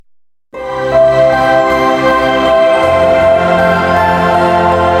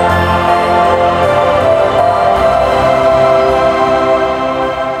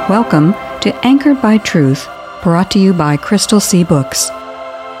Welcome to Anchored by Truth, brought to you by Crystal Sea Books.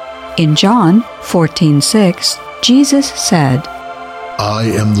 In John 14:6, Jesus said, I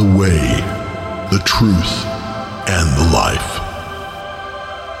am the way, the truth, and the life.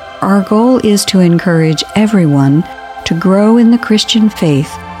 Our goal is to encourage everyone to grow in the Christian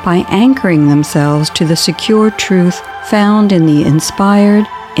faith by anchoring themselves to the secure truth found in the inspired,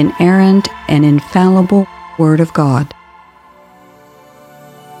 inerrant, and infallible Word of God.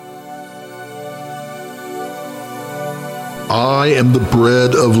 I am the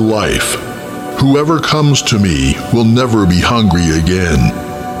bread of life. Whoever comes to me will never be hungry again.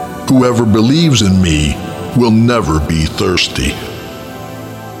 Whoever believes in me will never be thirsty.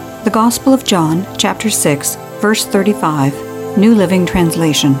 The Gospel of John, chapter 6, verse 35, New Living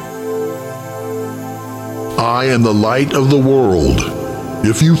Translation. I am the light of the world.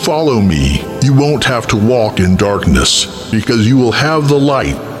 If you follow me, you won't have to walk in darkness, because you will have the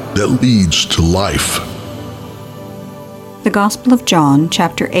light that leads to life. The Gospel of John,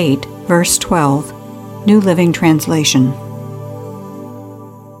 chapter 8, verse 12, New Living Translation.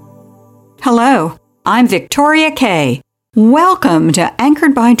 Hello, I'm Victoria Kay. Welcome to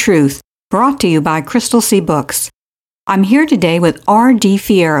Anchored by Truth, brought to you by Crystal Sea Books. I'm here today with R.D.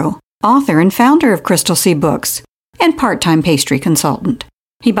 Fierro, author and founder of Crystal Sea Books, and part-time pastry consultant.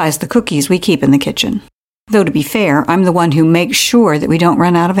 He buys the cookies we keep in the kitchen. Though to be fair, I'm the one who makes sure that we don't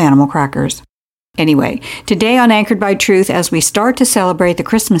run out of animal crackers. Anyway, today on Anchored by Truth, as we start to celebrate the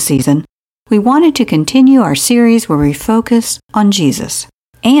Christmas season, we wanted to continue our series where we focus on Jesus.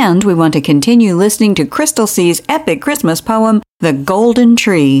 And we want to continue listening to Crystal Sea's epic Christmas poem, The Golden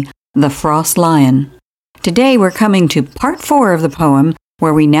Tree, The Frost Lion. Today we're coming to part 4 of the poem,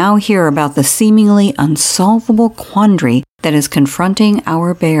 where we now hear about the seemingly unsolvable quandary that is confronting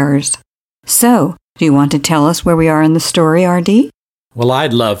our bears. So, do you want to tell us where we are in the story, R.D.? Well,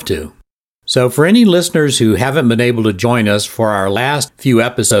 I'd love to. So for any listeners who haven't been able to join us for our last few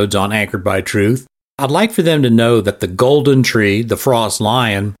episodes on Anchored by Truth, I'd like for them to know that The Golden Tree, The Frost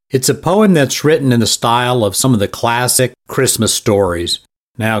Lion, it's a poem that's written in the style of some of the classic Christmas stories.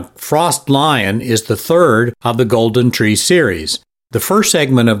 Now, Frost Lion is the third of the Golden Tree series. The first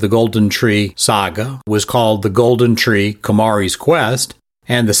segment of the Golden Tree saga was called The Golden Tree, Kumari's Quest,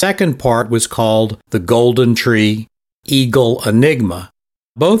 and the second part was called The Golden Tree, Eagle Enigma.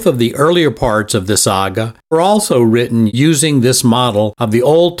 Both of the earlier parts of the saga were also written using this model of the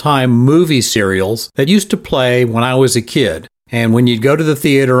old-time movie serials that used to play when I was a kid. And when you'd go to the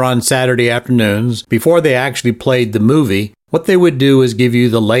theater on Saturday afternoons, before they actually played the movie, what they would do is give you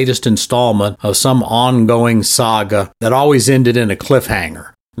the latest installment of some ongoing saga that always ended in a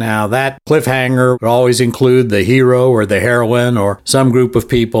cliffhanger. Now, that cliffhanger would always include the hero or the heroine or some group of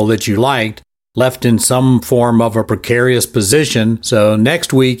people that you liked, left in some form of a precarious position, so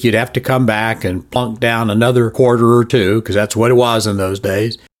next week you'd have to come back and plunk down another quarter or two, because that's what it was in those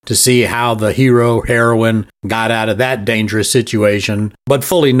days, to see how the hero, heroine got out of that dangerous situation, but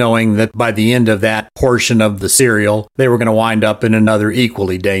fully knowing that by the end of that portion of the serial, they were going to wind up in another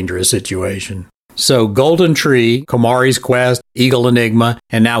equally dangerous situation. So Golden Tree, Kumari's Quest, Eagle Enigma,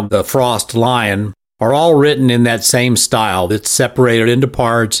 and now The Frost Lion are all written in that same style that's separated into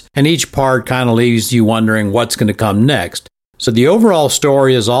parts, and each part kind of leaves you wondering what's going to come next. So the overall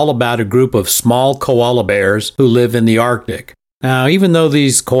story is all about a group of small koala bears who live in the Arctic. Now, even though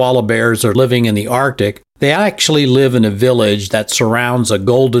these koala bears are living in the Arctic, they actually live in a village that surrounds a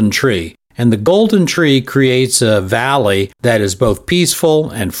golden tree. And the golden tree creates a valley that is both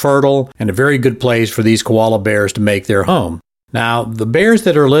peaceful and fertile and a very good place for these koala bears to make their home. Now, the bears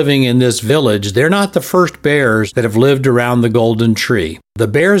that are living in this village, they're not the first bears that have lived around the golden tree. The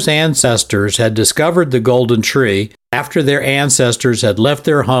bears' ancestors had discovered the golden tree after their ancestors had left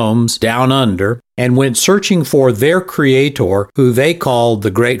their homes down under and went searching for their creator, who they called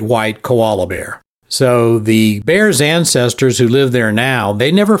the great white koala bear. So the bears' ancestors who live there now,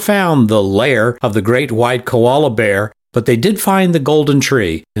 they never found the lair of the great white koala bear, but they did find the golden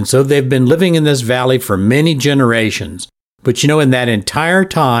tree, and so they've been living in this valley for many generations. But in that entire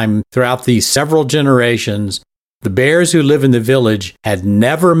time, throughout these several generations, the bears who live in the village had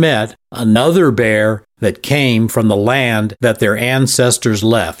never met another bear that came from the land that their ancestors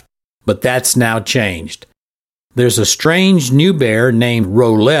left. But that's now changed. There's a strange new bear named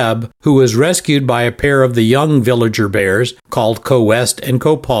Roleb who was rescued by a pair of the young villager bears called Coest and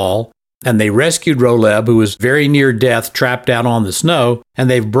Copal, and they rescued Roleb, who was very near death, trapped out on the snow, and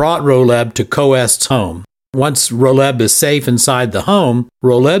they've brought Roleb to Coest's home. Once Roleb is safe inside the home,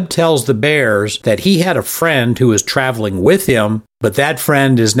 Roleb tells the bears that he had a friend who was traveling with him, but that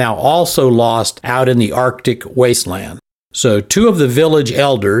friend is now also lost out in the Arctic wasteland. So 2 of the village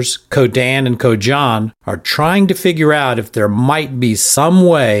elders, Kodan and Kojan, are trying to figure out if there might be some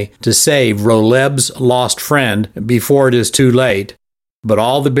way to save Roleb's lost friend before it is too late. But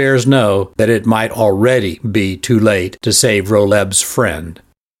all the bears know that it might already be too late to save Roleb's friend.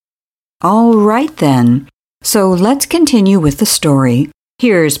 All right then. So let's continue with the story.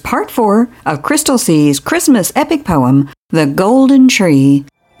 Here's part 4 of Crystal C's Christmas epic poem, The Golden Tree,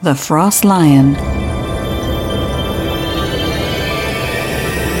 The Frost Lion.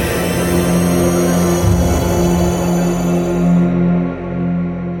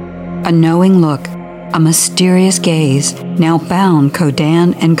 A knowing look, a mysterious gaze, now bound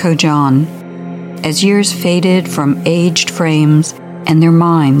Kodan and Kojan. As years faded from aged frames, and their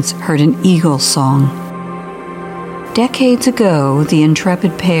minds heard an eagle's song. Decades ago, the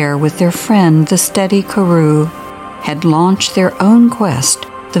intrepid pair with their friend, the steady Karoo, had launched their own quest,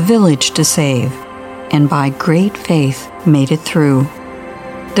 the village to save, and by great faith made it through.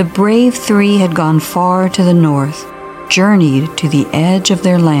 The brave 3 had gone far to the north, journeyed to the edge of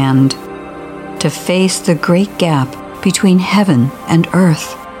their land, to face the great gap between heaven and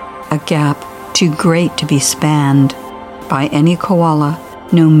earth, a gap too great to be spanned by any koala,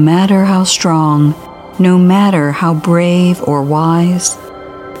 no matter how strong, no matter how brave or wise.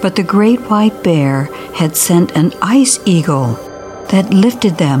 But the great white bear had sent an ice eagle that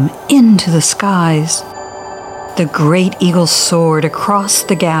lifted them into the skies. The great eagle soared across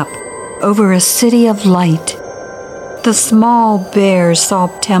the gap over a city of light. The small bears saw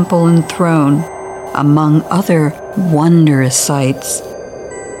temple and throne, among other wondrous sights.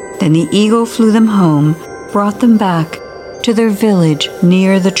 Then the eagle flew them home, brought them back to their village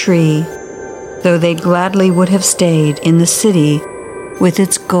near the tree, though they gladly would have stayed in the city with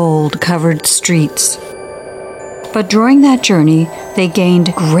its gold-covered streets. But during that journey, they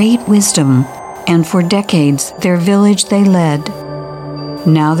gained great wisdom, and for decades their village they led.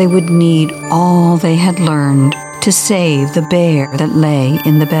 Now they would need all they had learned to save the bear that lay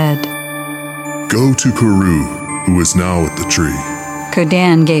in the bed. Go to Karoo, who is now at the tree.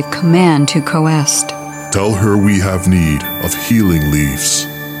 Kodan gave command to Koest. Tell her we have need of healing leaves.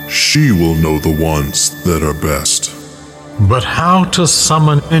 She will know the ones that are best. But how to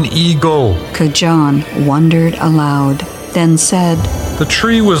summon an eagle? Kojan wondered aloud, then said, The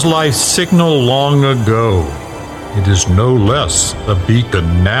tree was life's signal long ago. It is no less a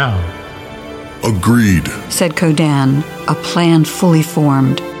beacon now. Agreed, said Kodan, a plan fully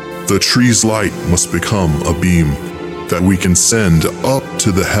formed. The tree's light must become a beam that we can send up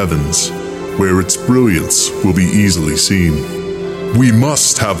to the heavens, where its brilliance will be easily seen. We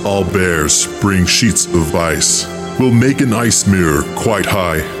must have all bears bring sheets of ice. We'll make an ice mirror quite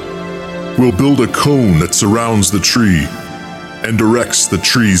high. We'll build a cone that surrounds the tree and directs the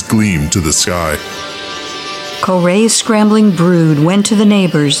tree's gleam to the sky. Koray's scrambling brood went to the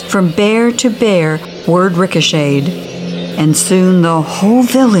neighbors. From bear to bear, word ricocheted. And soon the whole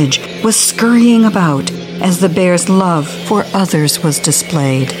village was scurrying about as the bear's love for others was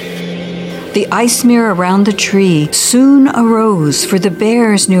displayed. The ice mirror around the tree soon arose, for the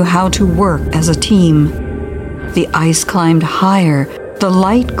bears knew how to work as a team. The ice climbed higher, the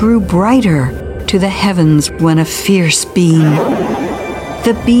light grew brighter to the heavens when a fierce beam.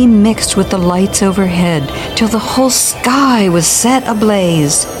 The beam mixed with the lights overhead till the whole sky was set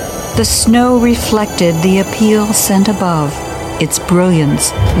ablaze. The snow reflected the appeal sent above. Its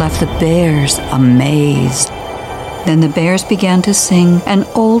brilliance left the bears amazed. Then the bears began to sing an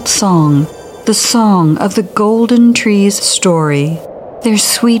old song, the song of the golden tree's story. Their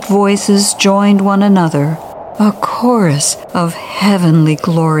sweet voices joined one another, a chorus of heavenly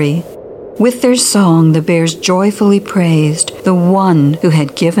glory. With their song, the bears joyfully praised the one who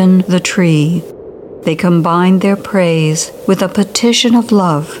had given the tree. They combined their praise with a petition of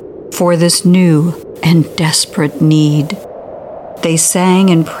love for this new and desperate need. They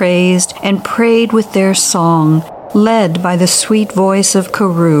sang and prayed with their song, led by the sweet voice of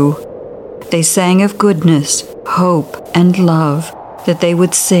Karoo. They sang of goodness, hope, and love that they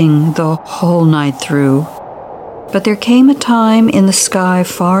would sing the whole night through. But there came a time in the sky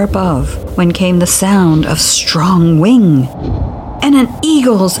far above when came the sound of strong wing, and an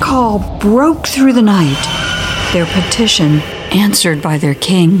eagle's call broke through the night, their petition answered by their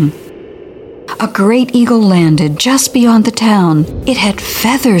king. A great eagle landed just beyond the town. It had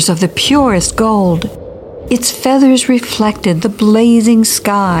feathers of the purest gold. Its feathers reflected the blazing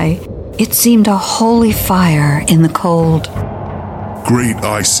sky. It seemed a holy fire in the cold. Great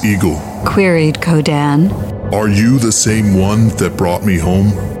Ice Eagle, queried Kodan. Are you the same one that brought me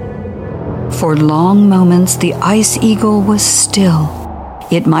home? For long moments the Ice Eagle was still.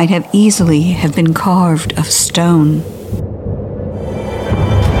 It might have easily have been carved of stone.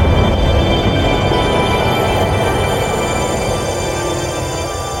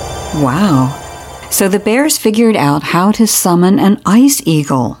 Wow. So the bears figured out how to summon an ice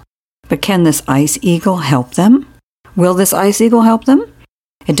eagle. But can this ice eagle help them? Will this ice eagle help them?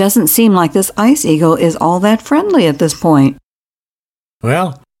 It doesn't seem like this ice eagle is all that friendly at this point.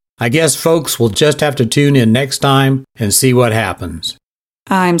 Well, I guess folks will just have to tune in next time and see what happens.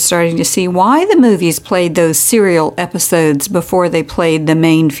 I'm starting to see why the movies played those serial episodes before they played the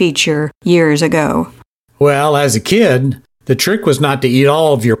main feature years ago. Well, as a kid, the trick was not to eat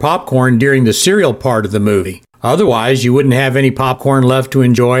all of your popcorn during the cereal part of the movie. Otherwise, you wouldn't have any popcorn left to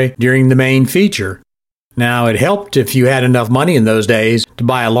enjoy during the main feature. Now, it helped if you had enough money in those days to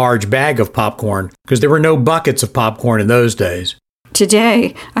buy a large bag of popcorn, because there were no buckets of popcorn in those days.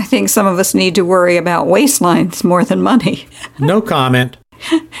 Today, I think some of us need to worry about waistlines more than money. No comment.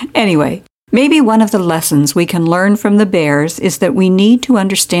 Anyway, maybe one of the lessons we can learn from the bears is that we need to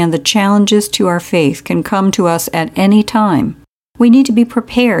understand the challenges to our faith can come to us at any time. We need to be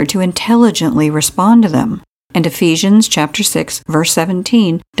prepared to intelligently respond to them. And Ephesians chapter 6, verse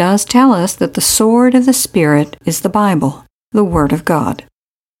 17 does tell us that the sword of the Spirit is the Bible, the Word of God.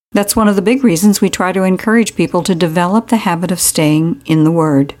 That's one of the big reasons we try to encourage people to develop the habit of staying in the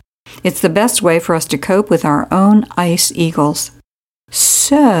Word. It's the best way for us to cope with our own ice eagles.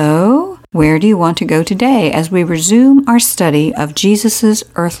 So, where do you want to go today as we resume our study of Jesus'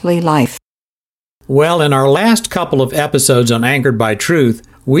 earthly life? Well, in our last couple of episodes on Anchored by Truth,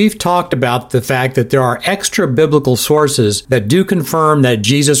 we've talked about the fact that there are extra biblical sources that do confirm that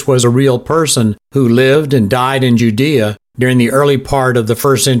Jesus was a real person who lived and died in Judea during the early part of the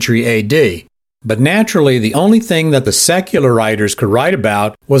 1st century A.D. But naturally, the only thing that the secular writers could write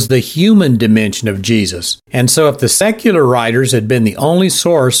about was the human dimension of Jesus. And so if the secular writers had been the only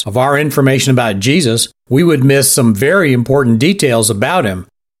source of our information about Jesus, we would miss some very important details about him.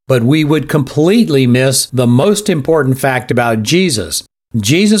 But we would completely miss the most important fact about Jesus.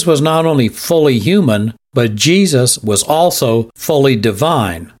 Jesus was not only fully human, but Jesus was also fully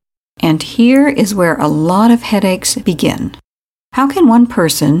divine. And here is where a lot of headaches begin. How can one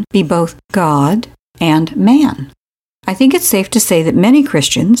person be both God and man? I think it's safe to say that many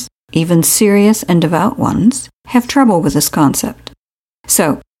Christians, even serious and devout ones, have trouble with this concept.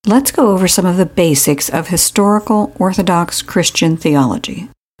 So, let's go over some of the basics of historical Orthodox Christian theology,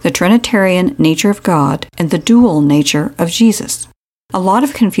 the Trinitarian nature of God and the dual nature of Jesus. A lot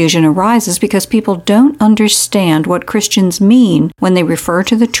of confusion arises because people don't understand what Christians mean when they refer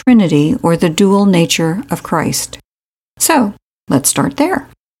to the Trinity or the dual nature of Christ. So, let's start there.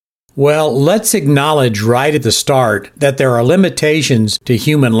 Well, let's acknowledge right at the start that there are limitations to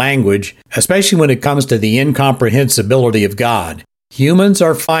human language, especially when it comes to the incomprehensibility of God. Humans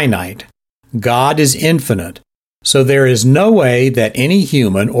are finite. God is infinite. So there is no way that any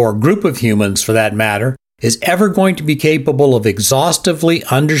human, or group of humans for that matter, is ever going to be capable of exhaustively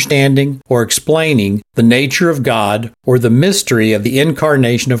understanding or explaining the nature of God or the mystery of the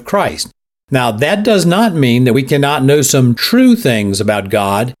incarnation of Christ. Now, that does not mean that we cannot know some true things about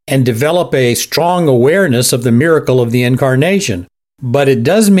God and develop a strong awareness of the miracle of the incarnation. But it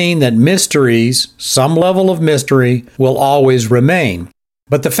does mean that mysteries, some level of mystery, will always remain.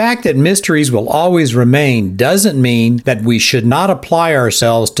 But the fact that mysteries will always remain doesn't mean that we should not apply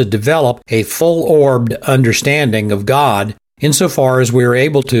ourselves to develop a full-orbed understanding of God insofar as we are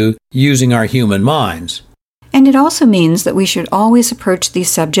able to using our human minds. And it also means that we should always approach these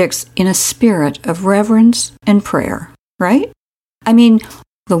subjects in a spirit of reverence and prayer, right? I mean,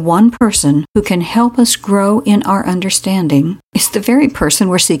 the one person who can help us grow in our understanding is the very person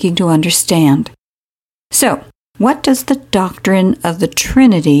we're seeking to understand. So, what does the doctrine of the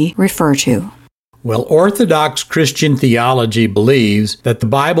Trinity refer to? Well, Orthodox Christian theology believes that the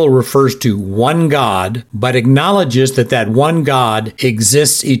Bible refers to one God, but acknowledges that that one God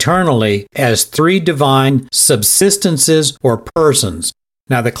exists eternally as three divine subsistences or persons.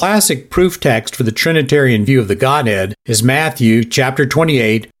 Now, the classic proof text for the Trinitarian view of the Godhead is Matthew chapter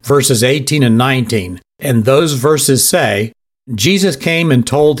 28, verses 18 and 19. And those verses say, Jesus came and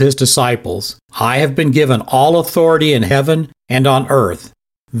told his disciples, I have been given all authority in heaven and on earth.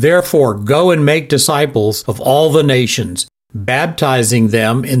 Therefore, go and make disciples of all the nations, baptizing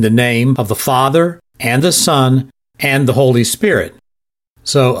them in the name of the Father and the Son and the Holy Spirit.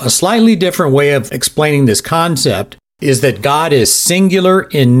 So, a slightly different way of explaining this concept is that God is singular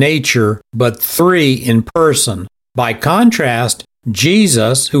in nature, but three in person. By contrast,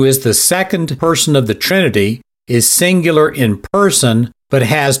 Jesus, who is the second person of the Trinity, is singular in person, but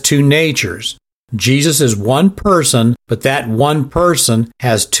has two natures. Jesus is one person, but that one person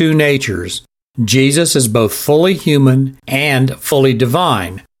has two natures. Jesus is both fully human and fully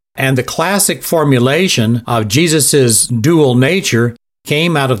divine. And the classic formulation of Jesus' dual nature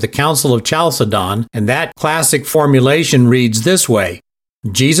came out of the Council of Chalcedon, and that classic formulation reads this way: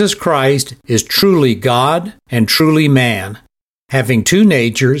 Jesus Christ is truly God and truly man, having two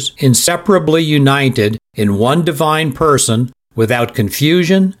natures inseparably united in one divine person without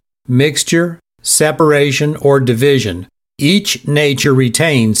confusion, mixture, separation, or division. Each nature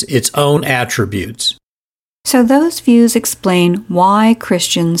retains its own attributes. So those views explain why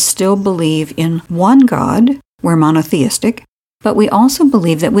Christians still believe in one God. We're monotheistic, but we also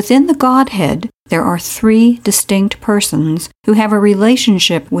believe that within the Godhead there are three distinct persons who have a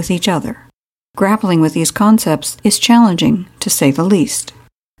relationship with each other. Grappling with these concepts is challenging, to say the least.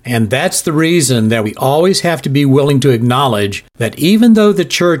 And that's the reason that we always have to be willing to acknowledge that even though the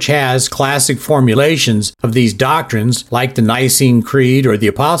Church has classic formulations of these doctrines, like the Nicene Creed or the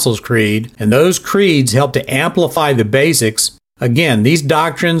Apostles' Creed, and those creeds help to amplify the basics, again, these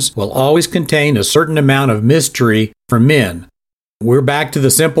doctrines will always contain a certain amount of mystery for men. We're back to the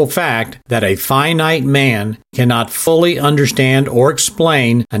simple fact that a finite man cannot fully understand or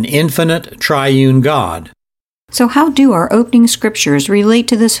explain an infinite triune God. So how do our opening scriptures relate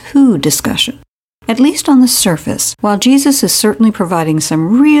to this who discussion? At least on the surface, while Jesus is certainly providing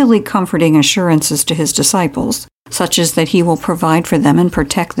some really comforting assurances to his disciples, such as that he will provide for them and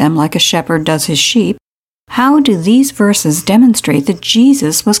protect them like a shepherd does his sheep, how do these verses demonstrate that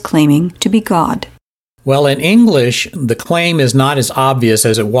Jesus was claiming to be God? Well, in English, the claim is not as obvious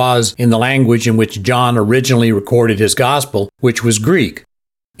as it was in the language in which John originally recorded his gospel, which was Greek.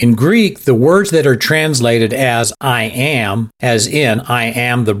 In Greek, the words that are translated as I am, as in I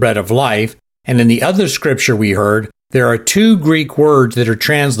am the bread of life, and in the other scripture we heard, there are two Greek words that are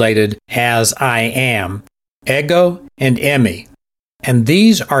translated as I am, ego and eimi. And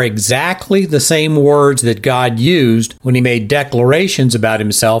these are exactly the same words that God used when he made declarations about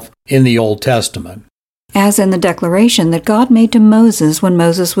himself in the Old Testament. As in the declaration that God made to Moses when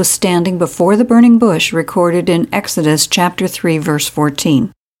Moses was standing before the burning bush, recorded in Exodus chapter 3, verse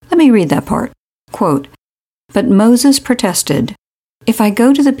 14. Let me read that part. Quote, "But Moses protested, 'If I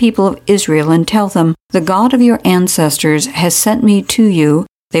go to the people of Israel and tell them, the God of your ancestors has sent me to you,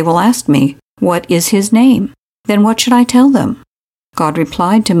 they will ask me, what is his name? Then what should I tell them?' God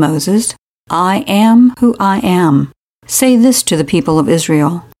replied to Moses, 'I am who I am. Say this to the people of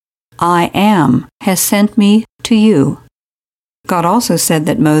Israel, I am has sent me to you.' God also said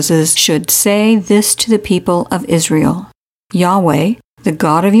that Moses should say this to the people of Israel, 'Yahweh, the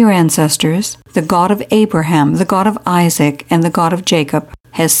God of your ancestors, the God of Abraham, the God of Isaac, and the God of Jacob,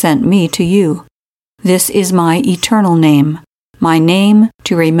 has sent me to you. This is my eternal name, my name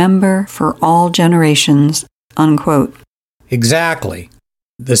to remember for all generations.'" Unquote. Exactly.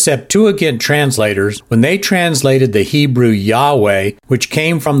 The Septuagint translators, when they translated the Hebrew Yahweh, which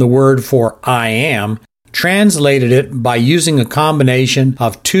came from the word for I am, translated it by using a combination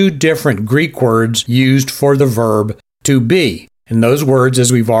of two different Greek words used for the verb to be. And those words,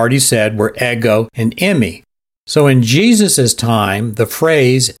 as we've already said, were ego and eimi. So in Jesus' time, the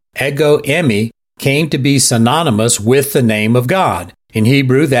phrase ego eimi came to be synonymous with the name of God. In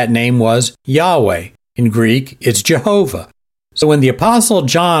Hebrew, that name was Yahweh. In Greek, it's Jehovah. So when the Apostle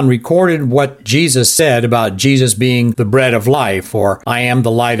John recorded what Jesus said about Jesus being the bread of life, or I am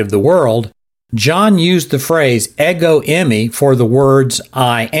the light of the world, John used the phrase ego eimi for the words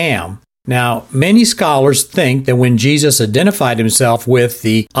I am. Now, many scholars think that when Jesus identified himself with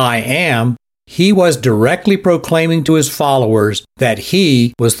the I am, he was directly proclaiming to his followers that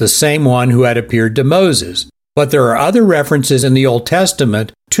he was the same one who had appeared to Moses. But there are other references in the Old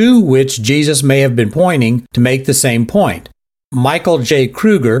Testament to which Jesus may have been pointing to make the same point. Michael J.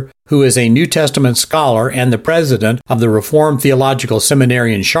 Kruger, who is a New Testament scholar and the president of the Reformed Theological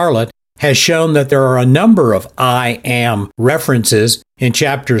Seminary in Charlotte, has shown that there are a number of I am references in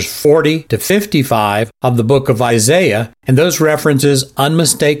chapters 40 to 55 of the book of Isaiah, and those references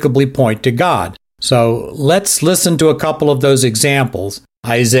unmistakably point to God. So let's listen to a couple of those examples.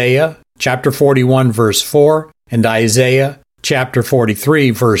 Isaiah chapter 41 verse 4 and Isaiah chapter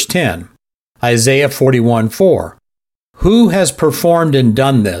 43 verse 10. Isaiah 41:4. "Who has performed and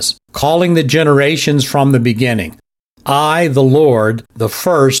done this, calling the generations from the beginning? I, the Lord, the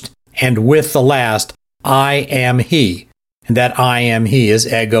first, and with the last, I am He." And that I am He is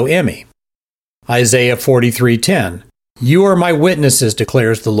ego eimi. Isaiah 43:10. "You are my witnesses,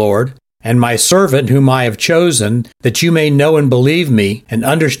 declares the Lord, and my servant whom I have chosen, that you may know and believe me, and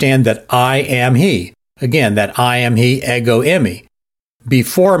understand that I am He." Again, that I am He, ego eimi.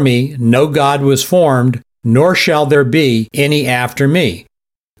 "Before me no God was formed, nor shall there be any after me."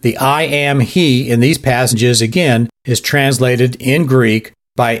 The I am He in these passages, again, is translated in Greek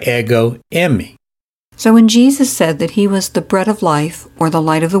by ego eimi. So when Jesus said that he was the bread of life, or the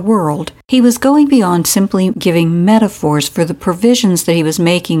light of the world, he was going beyond simply giving metaphors for the provisions that he was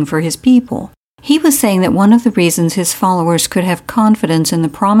making for his people. He was saying that one of the reasons his followers could have confidence in the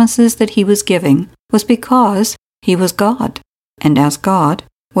promises that he was giving was because he was God. And as God,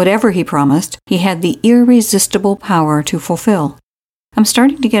 whatever he promised, he had the irresistible power to fulfill. I'm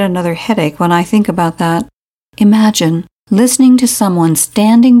starting to get another headache when I think about that. Imagine listening to someone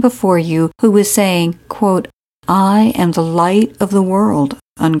standing before you who is saying, quote, "I am the light of the world,"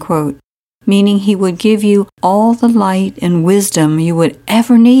 unquote, meaning he would give you all the light and wisdom you would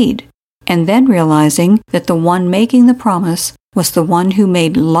ever need, and then realizing that the one making the promise was the one who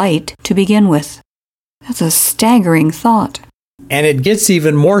made light to begin with. That's a staggering thought. And it gets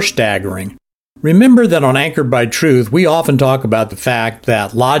even more staggering. Remember that on Anchored by Truth, we often talk about the fact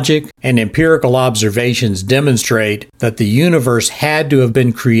that logic and empirical observations demonstrate that the universe had to have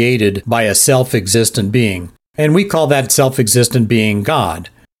been created by a self-existent being. And we call that self-existent being God.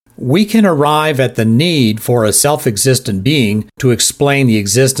 We can arrive at the need for a self-existent being to explain the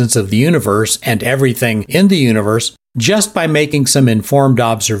existence of the universe and everything in the universe just by making some informed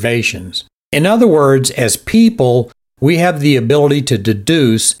observations. In other words, as people, we have the ability to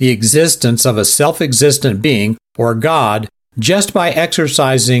deduce the existence of a self-existent being, or God, just by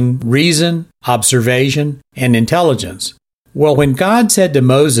exercising reason, observation, and intelligence. Well, when God said to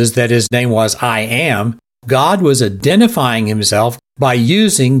Moses that his name was I Am, God was identifying himself by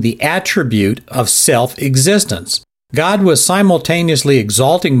using the attribute of self-existence. God was simultaneously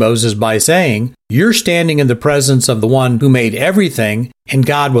exalting Moses by saying, "You're standing in the presence of the one who made everything," and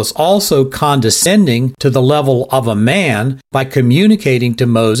God was also condescending to the level of a man by communicating to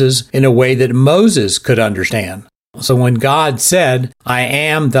Moses in a way that Moses could understand. So when God said, "I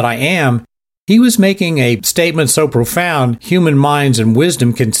am that I am," he was making a statement so profound human minds and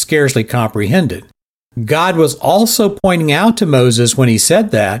wisdom can scarcely comprehend it. God was also pointing out to Moses when he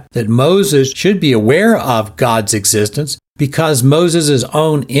said that Moses should be aware of God's existence because Moses'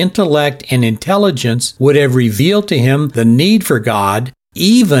 own intellect and intelligence would have revealed to him the need for God,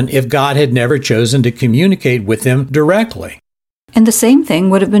 even if God had never chosen to communicate with him directly. And the same thing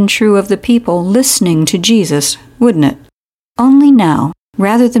would have been true of the people listening to Jesus, wouldn't it? Only now,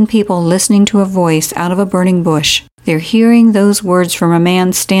 rather than people listening to a voice out of a burning bush, they're hearing those words from a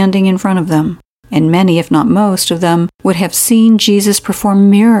man standing in front of them. And many, if not most of them, would have seen Jesus perform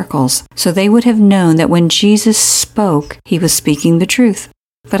miracles, so they would have known that when Jesus spoke, he was speaking the truth.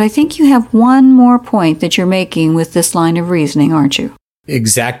 But I think you have one more point that you're making with this line of reasoning, aren't you?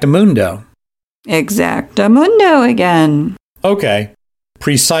 Exactamundo. Exactamundo again. Okay,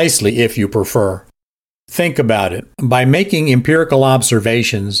 precisely if you prefer. Think about it. By making empirical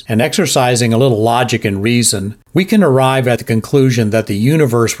observations and exercising a little logic and reason, we can arrive at the conclusion that the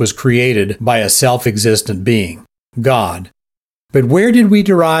universe was created by a self-existent being, God. But where did we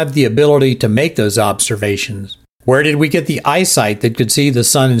derive the ability to make those observations? Where did we get the eyesight that could see the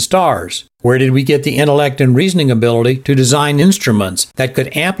sun and stars? Where did we get the intellect and reasoning ability to design instruments that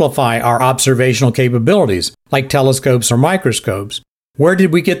could amplify our observational capabilities, like telescopes or microscopes? Where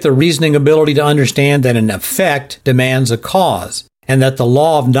did we get the reasoning ability to understand that an effect demands a cause, and that the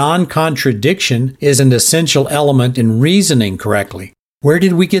law of non-contradiction is an essential element in reasoning correctly? Where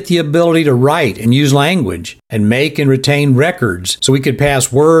did we get the ability to write and use language, and make and retain records so we could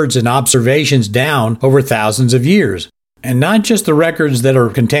pass words and observations down over thousands of years? And not just the records that are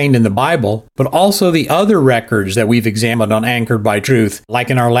contained in the Bible, but also the other records that we've examined on Anchored by Truth, like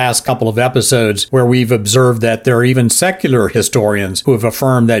in our last couple of episodes where we've observed that there are even secular historians who have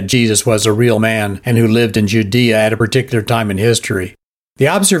affirmed that Jesus was a real man and who lived in Judea at a particular time in history. The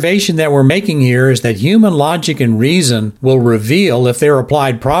observation that we're making here is that human logic and reason will reveal, if they're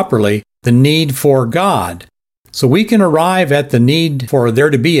applied properly, the need for God. So we can arrive at the need for there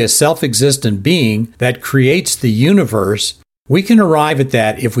to be a self-existent being that creates the universe. We can arrive at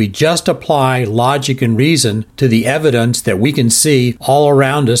that if we just apply logic and reason to the evidence that we can see all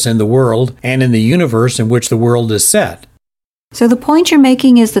around us in the world and in the universe in which the world is set. So the point you're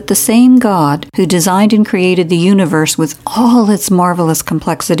making is that the same God who designed and created the universe with all its marvelous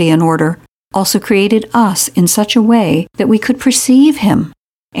complexity and order also created us in such a way that we could perceive him.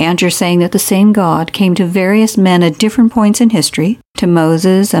 And you're saying that the same God came to various men at different points in history, to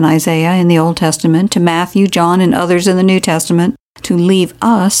Moses and Isaiah in the Old Testament, to Matthew, John, and others in the New Testament, to leave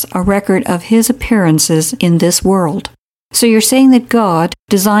us a record of his appearances in this world. So you're saying that God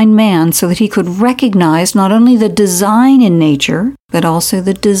designed man so that he could recognize not only the design in nature, but also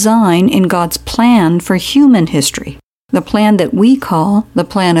the design in God's plan for human history, the plan that we call the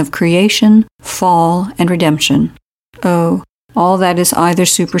plan of creation, fall, and redemption. Oh, all that is either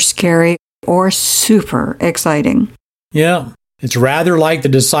super scary or super exciting. Yeah, it's rather like the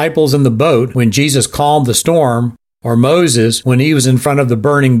disciples in the boat when Jesus calmed the storm, or Moses when he was in front of the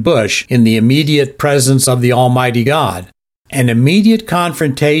burning bush in the immediate presence of the Almighty God. An immediate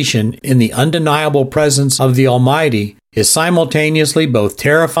confrontation in the undeniable presence of the Almighty is simultaneously both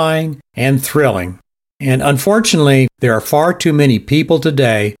terrifying and thrilling. And unfortunately, there are far too many people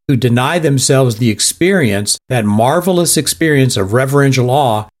today who deny themselves the experience, that marvelous experience of reverential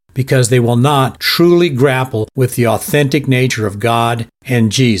awe, because they will not truly grapple with the authentic nature of God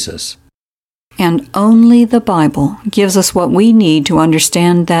and Jesus. And only the Bible gives us what we need to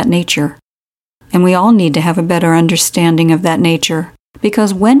understand that nature. And we all need to have a better understanding of that nature,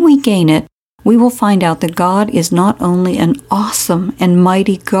 because when we gain it, we will find out that God is not only an awesome and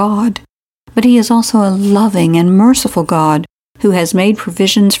mighty God, but He is also a loving and merciful God who has made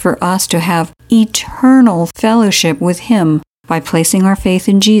provisions for us to have eternal fellowship with Him by placing our faith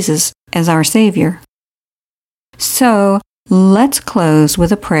in Jesus as our Savior. So, let's close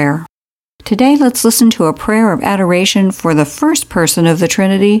with a prayer. Today, let's listen to a prayer of adoration for the first person of the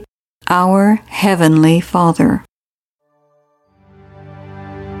Trinity, our Heavenly Father.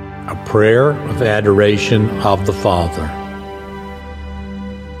 A prayer of adoration of the Father.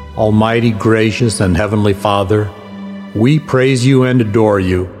 Almighty, gracious, and Heavenly Father, we praise You and adore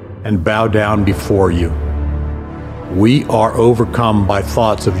You and bow down before You. We are overcome by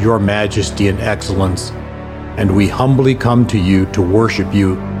thoughts of Your majesty and excellence, and we humbly come to You to worship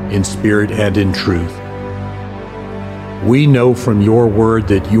You in spirit and in truth. We know from Your word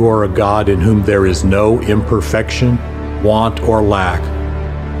that You are a God in whom there is no imperfection, want, or lack.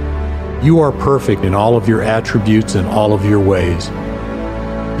 You are perfect in all of Your attributes and all of Your ways.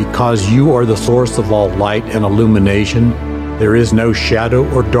 Because You are the source of all light and illumination, there is no shadow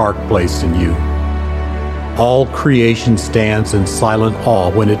or dark place in You. All creation stands in silent awe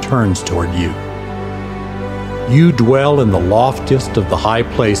when it turns toward You. You dwell in the loftiest of the high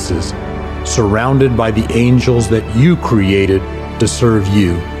places, surrounded by the angels that You created to serve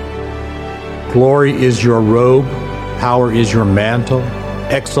You. Glory is Your robe, power is Your mantle,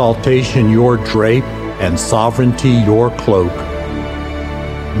 exaltation Your drape, and sovereignty Your cloak.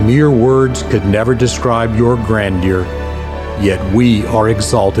 Mere words could never describe Your grandeur, yet we are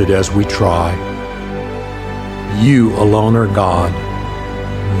exalted as we try. You alone are God.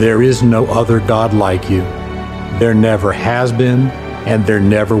 There is no other God like You. There never has been, and there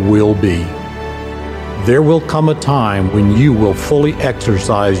never will be. There will come a time when You will fully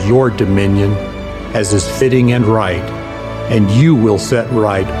exercise Your dominion as is fitting and right, and You will set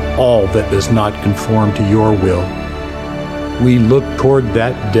right all that does not conform to Your will. We look toward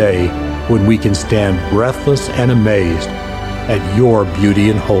that day when we can stand breathless and amazed at Your beauty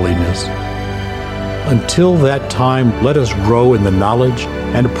and holiness. Until that time, let us grow in the knowledge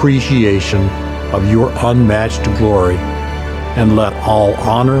and appreciation of Your unmatched glory, and let all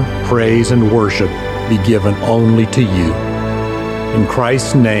honor, praise, and worship be given only to You. In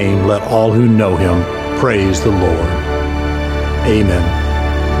Christ's name, let all who know Him praise the Lord. Amen.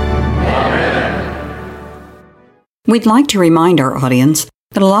 We'd like to remind our audience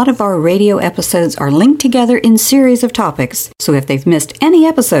that a lot of our radio episodes are linked together in series of topics, so if they've missed any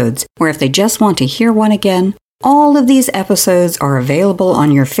episodes, or if they just want to hear one again, all of these episodes are available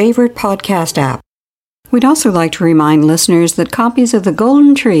on your favorite podcast app. We'd also like to remind listeners that copies of The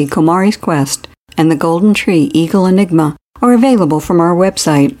Golden Tree, Komari's Quest, and The Golden Tree, Eagle Enigma are available from our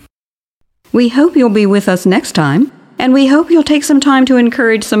website. We hope you'll be with us next time, and we hope you'll take some time to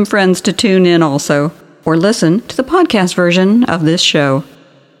encourage some friends to tune in also, or listen to the podcast version of this show.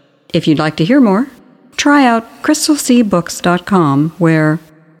 If you'd like to hear more, try out crystalseabooks.com, where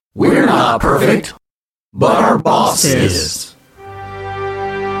we're not perfect, but our boss is.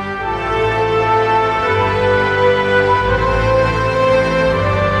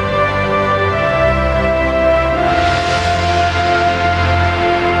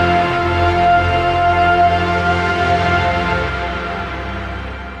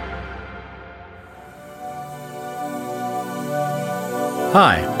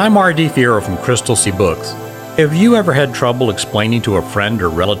 Hi, I'm R.D. Fierro from Crystal Sea Books. Have you ever had trouble explaining to a friend or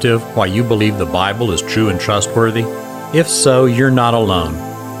relative why you believe the Bible is true and trustworthy? If so, you're not alone.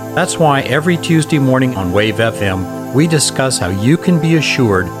 That's why every Tuesday morning on Wave FM, we discuss how you can be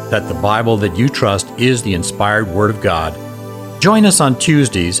assured that the Bible that you trust is the inspired Word of God. Join us on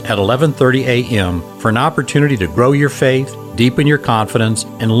Tuesdays at 11:30 a.m. for an opportunity to grow your faith, deepen your confidence,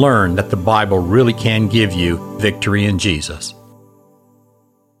 and learn that the Bible really can give you victory in Jesus.